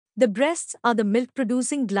The breasts are the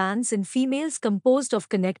milk-producing glands in females composed of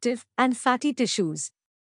connective and fatty tissues.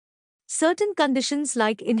 Certain conditions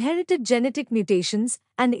like inherited genetic mutations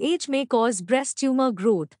and age may cause breast tumor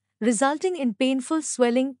growth, resulting in painful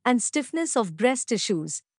swelling and stiffness of breast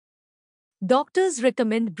tissues. Doctors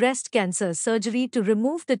recommend breast cancer surgery to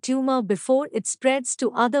remove the tumor before it spreads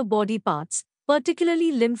to other body parts,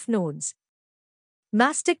 particularly lymph nodes.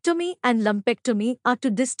 Mastectomy and lumpectomy are two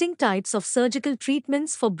distinct types of surgical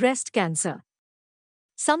treatments for breast cancer.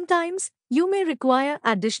 Sometimes, you may require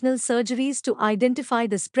additional surgeries to identify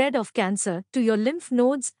the spread of cancer to your lymph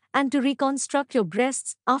nodes and to reconstruct your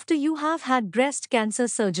breasts after you have had breast cancer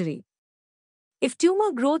surgery. If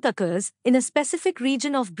tumor growth occurs in a specific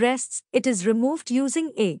region of breasts, it is removed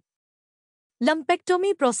using a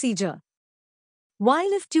lumpectomy procedure.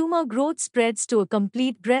 While if tumor growth spreads to a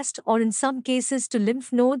complete breast or in some cases to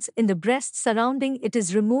lymph nodes in the breast surrounding it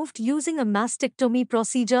is removed using a mastectomy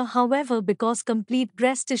procedure. However, because complete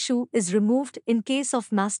breast tissue is removed in case of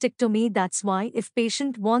mastectomy, that's why if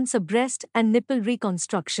patient wants a breast and nipple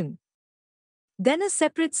reconstruction, then a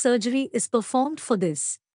separate surgery is performed for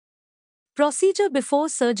this procedure. Before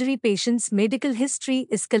surgery, patient's medical history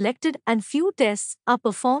is collected and few tests are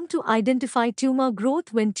performed to identify tumor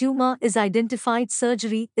growth. When tumor is identified,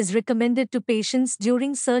 surgery is recommended to patients.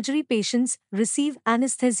 During surgery, patients receive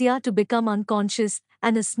anesthesia to become unconscious,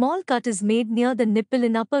 and a small cut is made near the nipple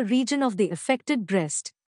in upper region of the affected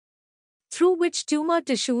breast, through which tumor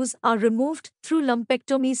tissues are removed through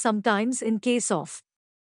lumpectomy. Sometimes in case of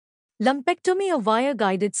lumpectomy, a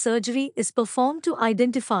wire-guided surgery is performed to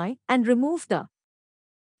identify and remove the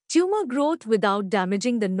tumor growth without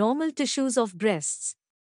damaging the normal tissues of breasts.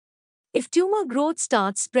 If tumor growth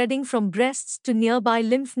starts spreading from breasts to nearby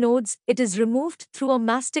lymph nodes, it is removed through a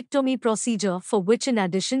mastectomy procedure, for which in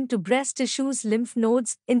addition to breast tissues, lymph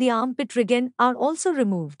nodes in the armpit region are also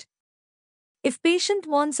removed. If patient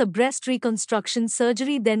wants a breast reconstruction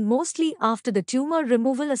surgery, then mostly after the tumor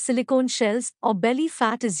removal, a silicone shells or belly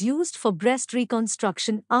fat is used for breast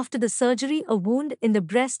reconstruction. After the surgery, a wound in the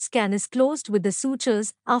breast scan is closed with the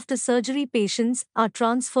sutures. After surgery, patients are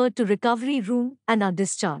transferred to recovery room and are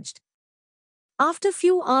discharged. After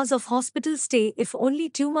few hours of hospital stay, if only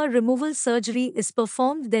tumor removal surgery is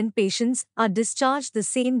performed, then patients are discharged the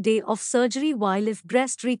same day of surgery, while if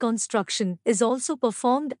breast reconstruction is also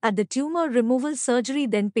performed at the tumor removal surgery,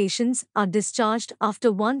 then patients are discharged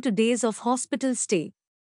after 1 to 2 days of hospital stay.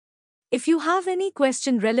 If you have any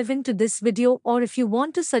question relevant to this video, or if you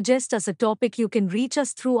want to suggest us a topic, you can reach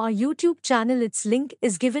us through our YouTube channel. Its link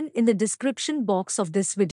is given in the description box of this video.